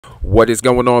What is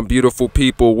going on, beautiful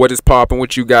people? What is popping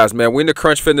with you guys, man? We're in the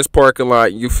Crunch Fitness parking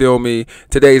lot. You feel me?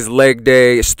 Today's leg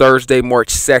day. It's Thursday, March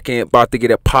 2nd. About to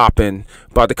get it popping.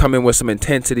 About to come in with some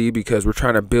intensity because we're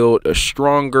trying to build a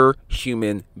stronger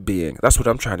human being. That's what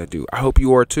I'm trying to do. I hope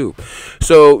you are too.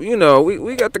 So,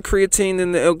 we got the creatine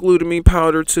and the L-glutamine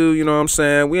powder too. You know what I'm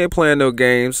saying? We ain't playing no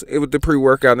games. It with the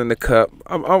pre-workout in the cup.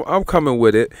 I'm coming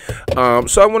with it.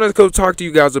 So I wanted to go talk to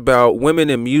you guys about women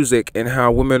in music and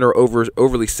how women are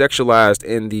overly sexualized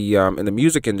in the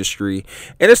music industry.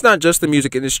 And it's not just the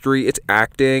music industry, it's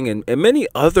acting and many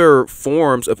other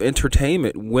forms of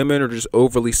entertainment. Women are just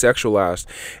overly sexualized.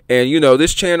 And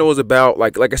this channel is about,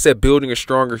 like I said, building a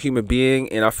stronger human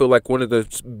being. And I feel like one of the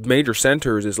major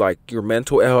centers is like your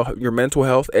mental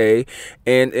health, A,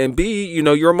 and B,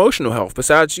 your emotional health,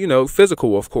 besides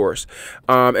physical, of course.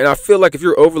 And I feel like if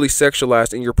you're overly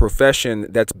sexualized in your profession,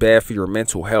 that's bad for your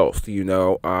mental health,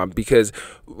 because,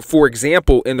 for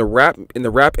example, in the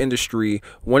rap industry,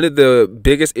 one of the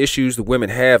biggest issues the women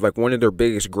have, like one of their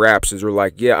biggest graps, is they're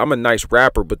like, yeah, I'm a nice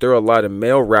rapper, but there are a lot of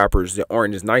male rappers that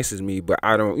aren't as nice as me. But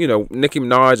I don't, Nicki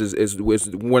Minaj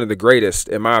is one of the greatest,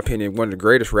 in my opinion, one of the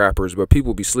greatest rappers, but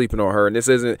people be sleeping on her. And this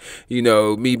isn't,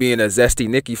 me being a zesty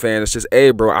Nicki fan. It's just,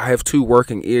 hey, bro, I have two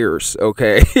working ears,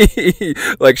 okay?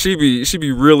 Like she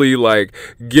be really like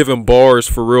giving bars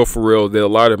for real that a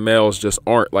lot of males just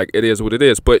aren't. Like, it is what it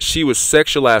is. But she was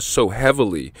sexualized so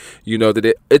heavily,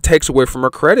 that it takes away from her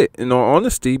credit, in all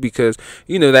honesty, because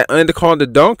that Anaconda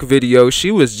Dunk video,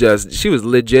 she was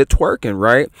legit twerking,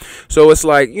 right? So it's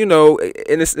like,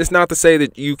 and it's not to say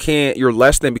that you're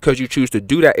less than because you choose to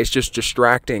do that. It's just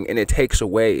distracting, and it takes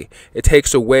away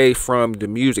from the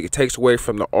music, it takes away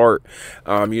from the art,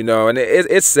 and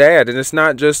it's sad. And it's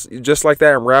not just like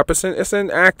that in rap, it's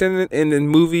in acting and in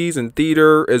movies and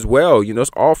theater as well. It's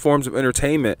all forms of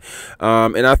entertainment.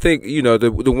 And I think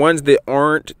the ones that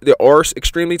are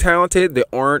extremely talented, that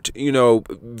aren't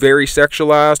very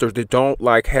sexualized, or they don't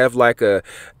have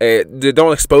they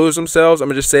don't expose themselves. I'm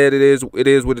gonna just say it is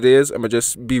what it is. I'm gonna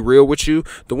just be real with you.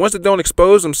 The ones that don't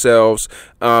expose themselves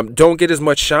don't get as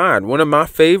much shine. One of my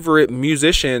favorite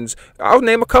musicians, I'll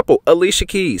name a couple. Alicia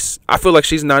Keys. I feel like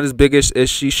she's not as big as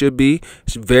she should be.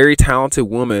 She's a very talented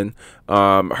woman.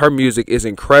 Her music is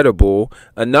incredible.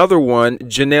 Another one,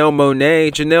 Janelle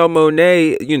Monáe. Janelle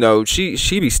Monáe,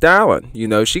 she be styling.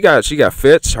 She got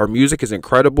fits. Her music is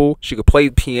incredible. She could play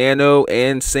piano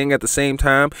and sing at the same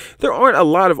time. There aren't a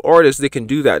lot of artists that can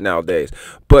do that nowadays.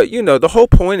 But the whole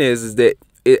point is that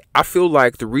I feel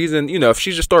like the reason, if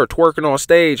she just started twerking on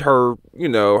stage, her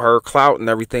clout and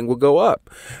everything would go up.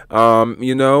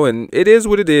 And it is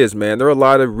what it is, man. There are a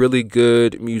lot of really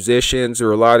good musicians. There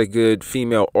are a lot of good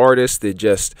female artists that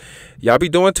just, y'all be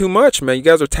doing too much, man. You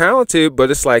guys are talented,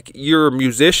 but it's like, you're a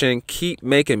musician, keep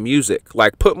making music.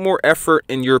 Like, put more effort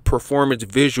in your performance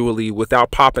visually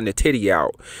without popping the titty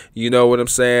out. You know what I'm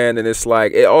saying? And it's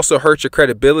like, it also hurts your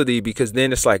credibility, because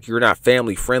then it's like, you're not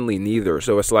family friendly neither.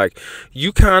 So it's like,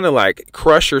 you kind of like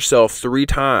crush yourself 3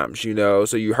 times,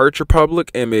 so you hurt your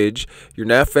public image, you're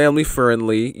not family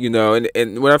friendly,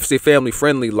 and when I say family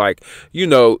friendly, like,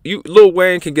 Lil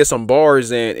Wayne can get some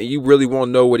bars in and you really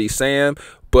won't know what he's saying.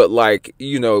 But like,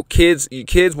 kids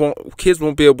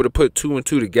won't be able to put 2 and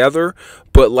 2 together.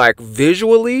 But like,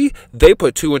 visually, they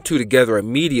put 2 and 2 together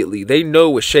immediately. They know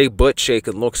what butt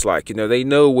shaking looks like. They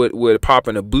know what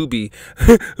popping a boobie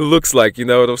looks like. You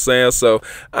know what I'm saying? So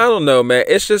I don't know, man.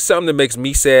 It's just something that makes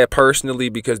me sad personally,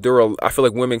 because I feel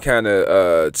like women kind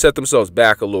of set themselves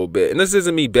back a little bit. And this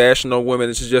isn't me bashing on women.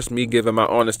 This is just me giving my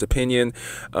honest opinion.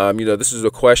 This is a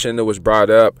question that was brought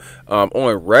up on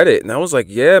Reddit, and I was like,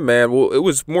 yeah, man. Well, it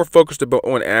was more focused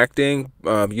on acting.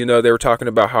 They were talking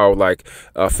about how like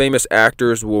famous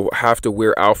actors will have to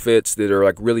wear outfits that are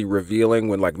like really revealing,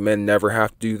 when like men never have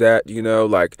to do that.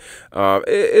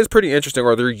 It's pretty interesting.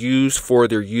 Or they're used for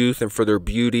their youth and for their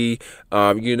beauty.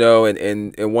 And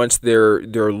once their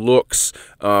looks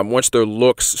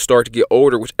start to get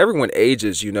older, which everyone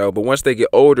ages, but once they get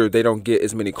older, they don't get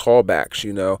as many callbacks,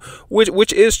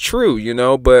 which is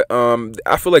true, but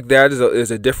I feel like that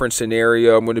is a different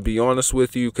scenario. I'm going to be honest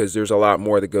with you, because there's a lot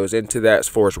more that goes into that as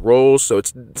far as roles. So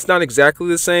it's not exactly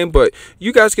the same, but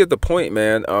you guys get the point,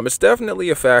 man. It's definitely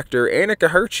a factor, and it can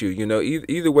hurt you,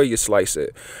 either way you slice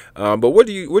it. But what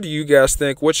do you guys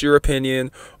think? What's your opinion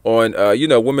on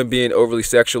women being overly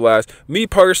sexualized? Me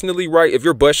personally, right, if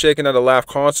you're butt shaking at a live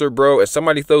concert, bro, and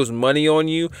somebody throws money on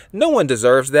you, no one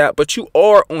deserves that, but you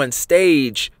are on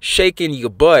stage shaking your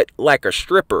butt like a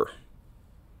stripper.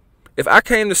 If I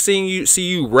came to see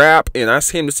you rap, and I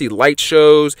came to see light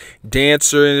shows,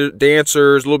 dancers,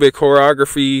 a little bit of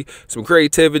choreography, some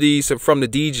creativity, some from the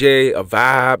DJ, a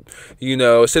vibe, you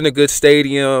know, it's in a good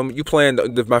stadium, you playing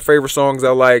my favorite songs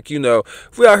I like, you know,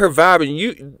 if we out here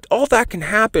vibing, all that can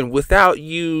happen without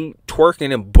you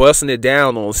twerking and busting it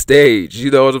down on stage.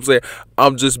 You know what I'm saying?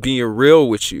 I'm just being real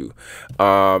with you.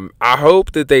 I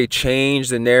hope that they change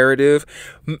the narrative.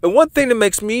 One thing that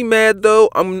makes me mad, though,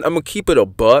 I'm gonna keep it a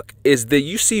buck, is that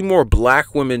you see more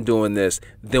black women doing this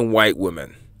than white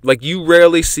women. Like, you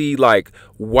rarely see like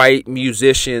white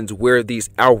musicians wear these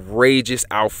outrageous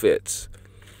outfits.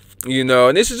 You know,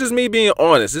 and this is just me being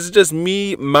honest. This is just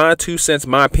me, my 2 cents,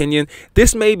 my opinion.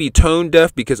 This may be tone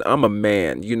deaf because I'm a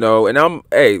man, you know, and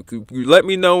hey, let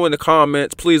me know in the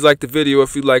comments. Please like the video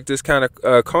if you like this kind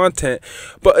of content.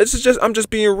 But I'm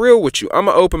just being real with you. I'm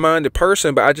an open-minded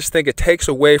person, but I just think it takes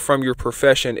away from your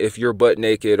profession if you're butt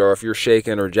naked or if you're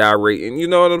shaking or gyrating. You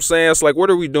know what I'm saying? It's like,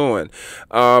 what are we doing?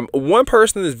 One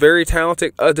person that's very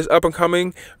talented, that's up and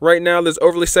coming right now, that's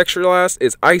overly sexualized,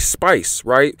 is Ice Spice,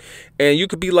 right? And you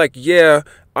could be like, yeah,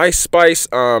 Ice Spice,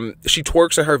 she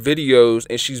twerks in her videos,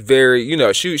 and she's very, you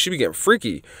know, she be getting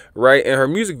freaky, right, in her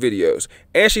music videos,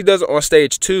 and she does it on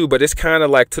stage too. But it's kind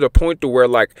of like to the point to where,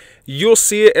 like, you'll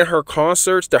see it in her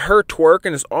concerts, that her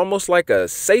twerking is almost like a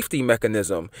safety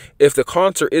mechanism if the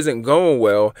concert isn't going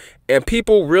well, and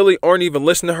people really aren't even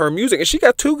listening to her music. And she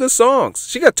got 2 good songs.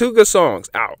 She got 2 good songs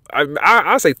out.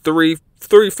 I say three,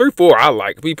 4 I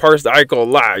like. Me personally, I ain't gonna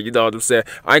lie, you know what I'm saying?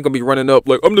 I ain't gonna be running up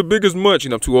like I'm the biggest munch. You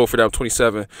know, I'm too old for that. I'm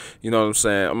 27. You know what I'm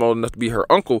saying? I'm old enough to be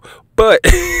her uncle, but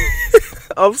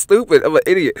I'm stupid. I'm an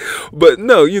idiot. But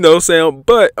no, you know what I'm saying?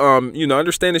 But you know, I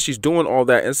understand that she's doing all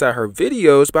that inside her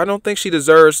videos, but I don't think she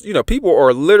deserves, you know, people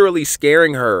are literally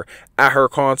scaring her at her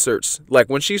concerts. Like,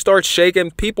 when she starts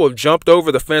shaking, people have jumped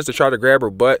over the fence to try to grab her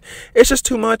butt. It's just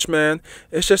too much, man.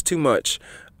 It's just too much.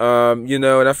 You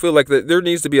know, and I feel like that there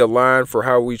needs to be a line for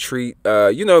how we treat,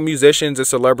 you know, musicians and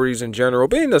celebrities in general.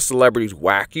 Being a celebrity's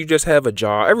whack. You just have a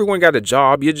job. Everyone got a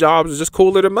job. Your job is just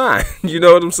cooler than mine. You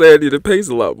know what I'm saying? It pays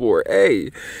a lot more.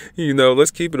 Hey, you know, let's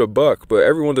keep it a buck. But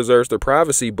everyone deserves their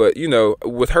privacy. But, you know,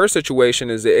 with her situation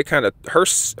is that it kind of,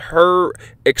 her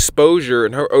exposure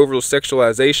and her overall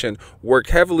sexualization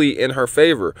worked heavily in her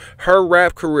favor. Her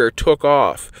rap career took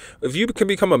off. If you can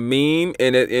become a meme,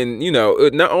 and you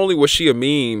know, not only was she a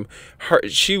meme,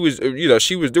 she was, you know,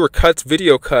 there were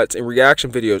video cuts and reaction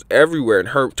videos everywhere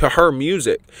to her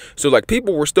music. So like,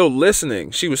 people were still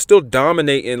listening. She was still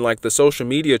dominating like the social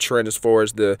media trend as far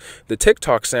as the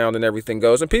TikTok sound and everything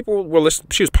goes. And people were listening.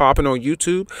 She was popping on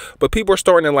YouTube, but people are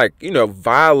starting to, like, you know,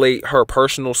 violate her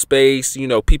personal space. You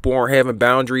know, people aren't having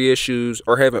boundary issues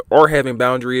or having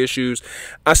boundary issues.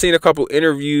 I seen a couple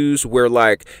interviews where,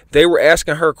 like, they were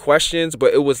asking her questions,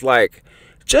 but it was like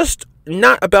just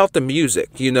not about the music,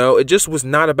 you know. It just was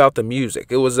not about the music.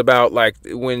 It was about, like,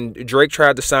 when Drake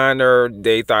tried to sign her,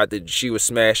 they thought that she was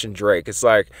smashing Drake. It's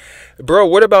like, bro,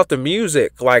 what about the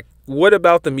music? Like, what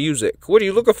about the music? What are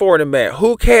you looking for in a man?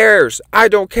 Who cares? I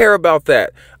don't care about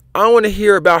that. I want to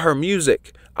hear about her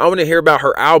music. I want to hear about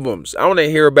her albums. I want to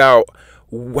hear about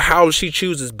how she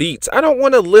chooses beats. I don't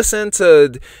want to listen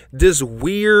to this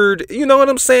weird, you know what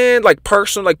I'm saying, like,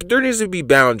 personal. Like, there needs to be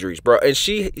boundaries, bro. And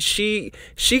she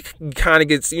kind of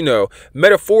gets, you know,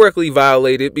 metaphorically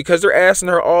violated because they're asking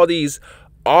her all these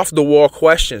off the wall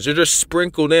questions. They're just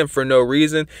sprinkled in for no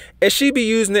reason, and she be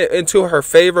using it into her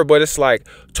favor. But it's like,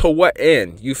 to what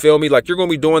end? You feel me? Like, you're gonna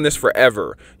be doing this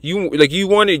forever. You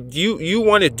want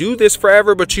to do this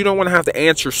forever, but you don't want to have to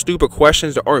answer stupid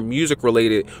questions that aren't music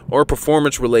related or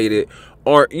performance related,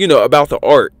 or, you know, about the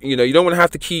art. You know, you don't want to have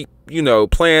to keep, you know,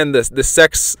 playing the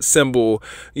sex symbol,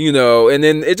 you know, and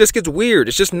then it just gets weird.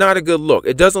 It's just not a good look.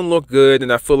 It doesn't look good,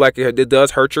 and I feel like it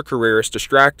does hurt your career. It's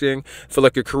distracting. I feel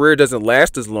like your career doesn't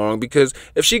last as long, because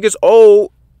if she gets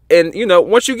old, and, you know,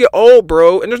 once you get old,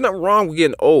 bro, and there's nothing wrong with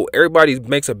getting old. Everybody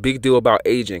makes a big deal about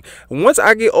aging. Once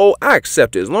I get old, I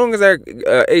accept it, as long as I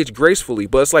age gracefully.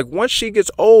 But it's like, once she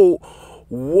gets old,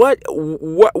 what,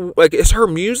 like, is her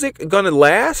music gonna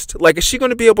last? Like, is she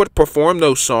gonna be able to perform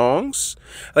those songs?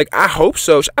 Like, I hope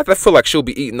so. I feel like she'll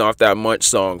be eating off that Munch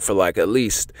song for, like, at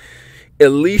least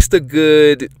a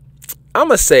good, I'm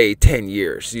gonna say 10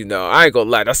 years. You know, I ain't gonna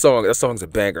lie, that song's a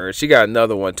banger. And she got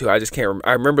another one too. I just can't remember.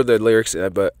 I remember the lyrics,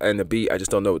 but and the beat, I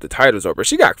just don't know what the titles are. But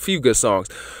she got a few good songs.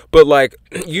 But, like,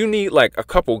 you need, like, a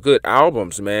couple good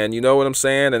albums, man. You know what I'm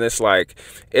saying? And it's like,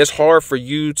 it's hard for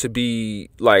you to be,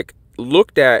 like,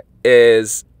 looked at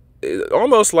as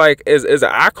almost like as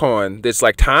an icon that's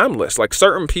like timeless. Like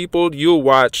certain people you'll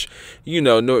watch,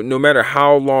 no matter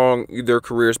how long their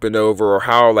career's been over or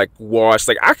how like washed.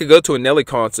 Like I could go to a Nelly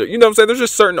concert. You know what I'm saying? There's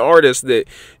just certain artists that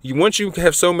once you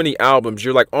have so many albums,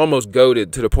 you're like almost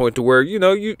goated to the point to where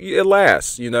it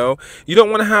lasts. You don't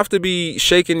want to have to be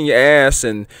shaking your ass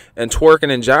and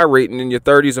twerking and gyrating in your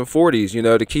 30s and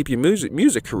 40s. To keep your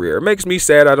music career. It makes me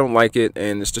sad. I don't like it,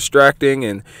 and it's distracting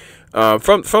and.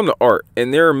 From the art,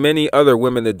 and there are many other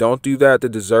women that don't do that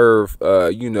deserve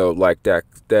like that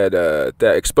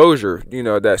exposure,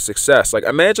 that success. Like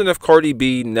imagine if Cardi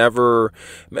B never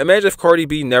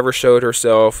showed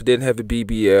herself, didn't have a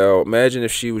BBL. Imagine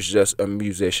if she was just a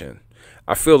musician.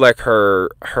 I feel like her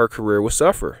career would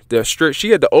suffer.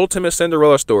 She had the ultimate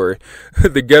Cinderella story,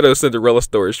 the ghetto Cinderella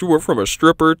story. She went from a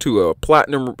stripper to a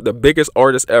platinum, the biggest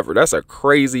artist ever. That's a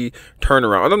crazy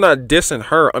turnaround. And I'm not dissing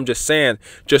her. I'm just saying,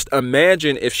 just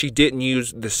imagine if she didn't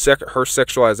use her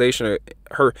sexualization,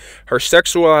 her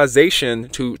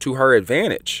sexualization to her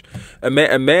advantage.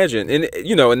 Imagine, and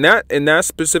in that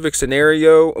specific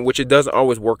scenario, which it doesn't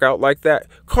always work out like that.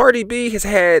 Cardi B has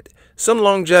had some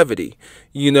longevity,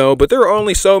 but there are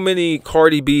only so many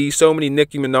Cardi B, so many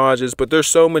Nicki Minaj's, but there's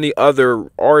so many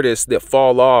other artists that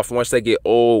fall off once they get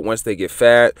old, once they get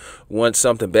fat, once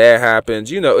something bad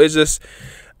happens. It's just,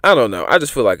 I don't know. I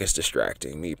just feel like it's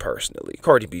distracting, me personally.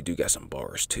 Cardi B do got some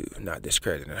bars too, not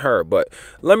discrediting her, but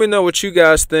let me know what you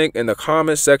guys think in the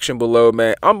comment section below,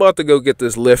 man. I'm about to go get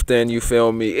this lift in, you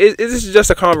feel me? This is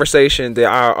just a conversation that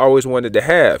I always wanted to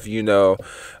have,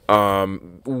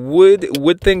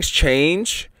 would things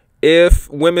change if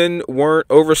women weren't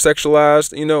over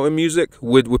sexualized, in music?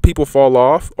 Would people fall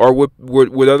off, or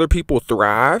would other people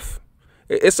thrive?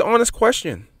 It's an honest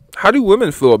question. How do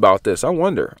women feel about this? I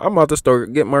wonder. I'm about to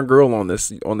start getting my girl on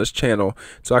this channel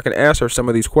so I can ask her some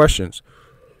of these questions.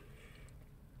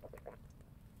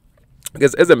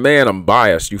 Because as a man, I'm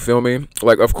biased. You feel me?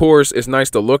 Like, of course, it's nice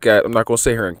to look at. I'm not gonna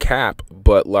sit here and cap,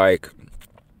 but like,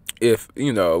 if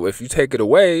you take it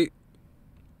away,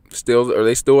 are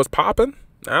they still as popping?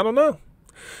 I don't know.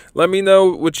 Let me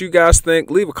know what you guys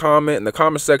think. Leave a comment in the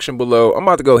comment section below. I'm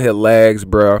about to go hit legs,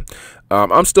 bro.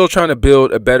 I'm still trying to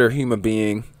build a better human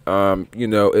being,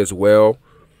 as well.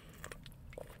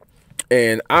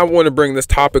 And I want to bring this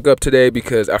topic up today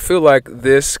because I feel like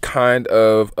this kind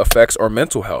of affects our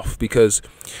mental health. Because,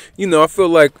 I feel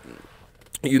like,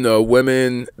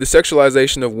 women, the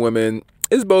sexualization of women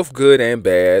is both good and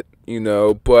bad,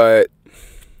 but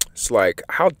it's like,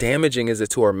 how damaging is it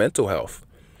to our mental health?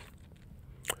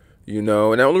 And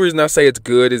the only reason I say it's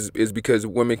good is because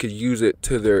women could use it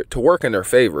to work in their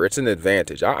favor. It's an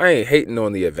advantage. I ain't hating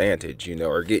on the advantage,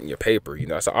 or getting your paper.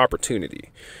 It's an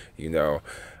opportunity,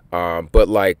 but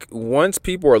like once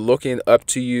people are looking up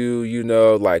to you,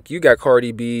 like you got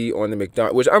Cardi B on the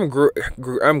McDonald's, which I'm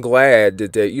glad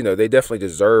that they definitely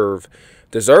deserve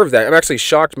that. I'm actually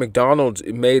shocked McDonald's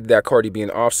made that Cardi B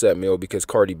and Offset meal because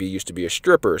Cardi B used to be a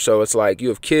stripper. So it's like you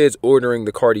have kids ordering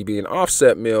the Cardi B and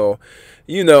Offset meal.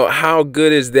 How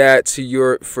good is that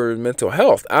for mental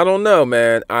health? I don't know,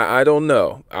 man. I don't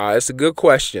know. It's a good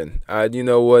question.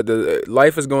 The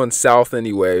life is going south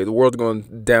anyway. The world's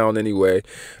going down anyway.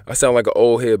 I sound like an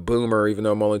old head boomer, even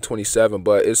though I'm only 27.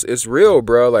 But it's real,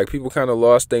 bro. Like people kind of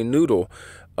lost their noodle.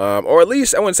 Or at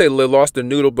least I wouldn't say they lost the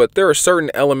noodle, but there are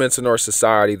certain elements in our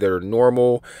society that are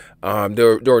normal.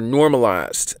 They're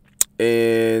normalized.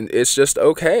 And it's just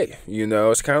okay,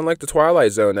 it's kind of like the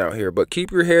Twilight Zone out here. But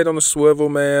keep your head on the swivel,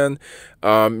 man.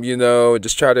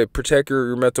 Just try to protect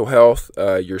your mental health,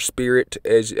 your spirit,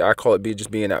 as I call it, just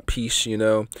being at peace,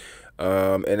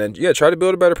 and then, yeah, try to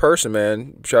build a better person,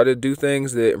 man. Try to do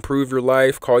things that improve your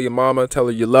life. Call your mama, tell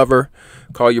her you love her.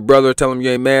 Call your brother, tell him you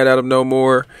ain't mad at him no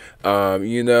more.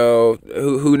 Who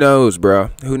knows, bro?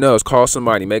 Who knows? Call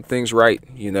somebody, make things right.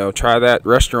 Try that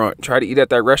restaurant. Try to eat at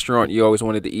that restaurant you always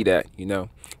wanted to eat at.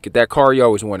 Get that car you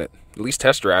always wanted. At least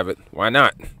test drive it. Why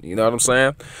not? You know what I'm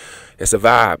saying? It's a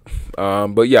vibe.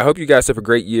 But yeah, I hope you guys have a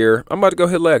great year. I'm about to go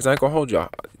hit legs. I ain't gonna hold y'all.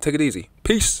 Take it easy.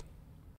 Peace.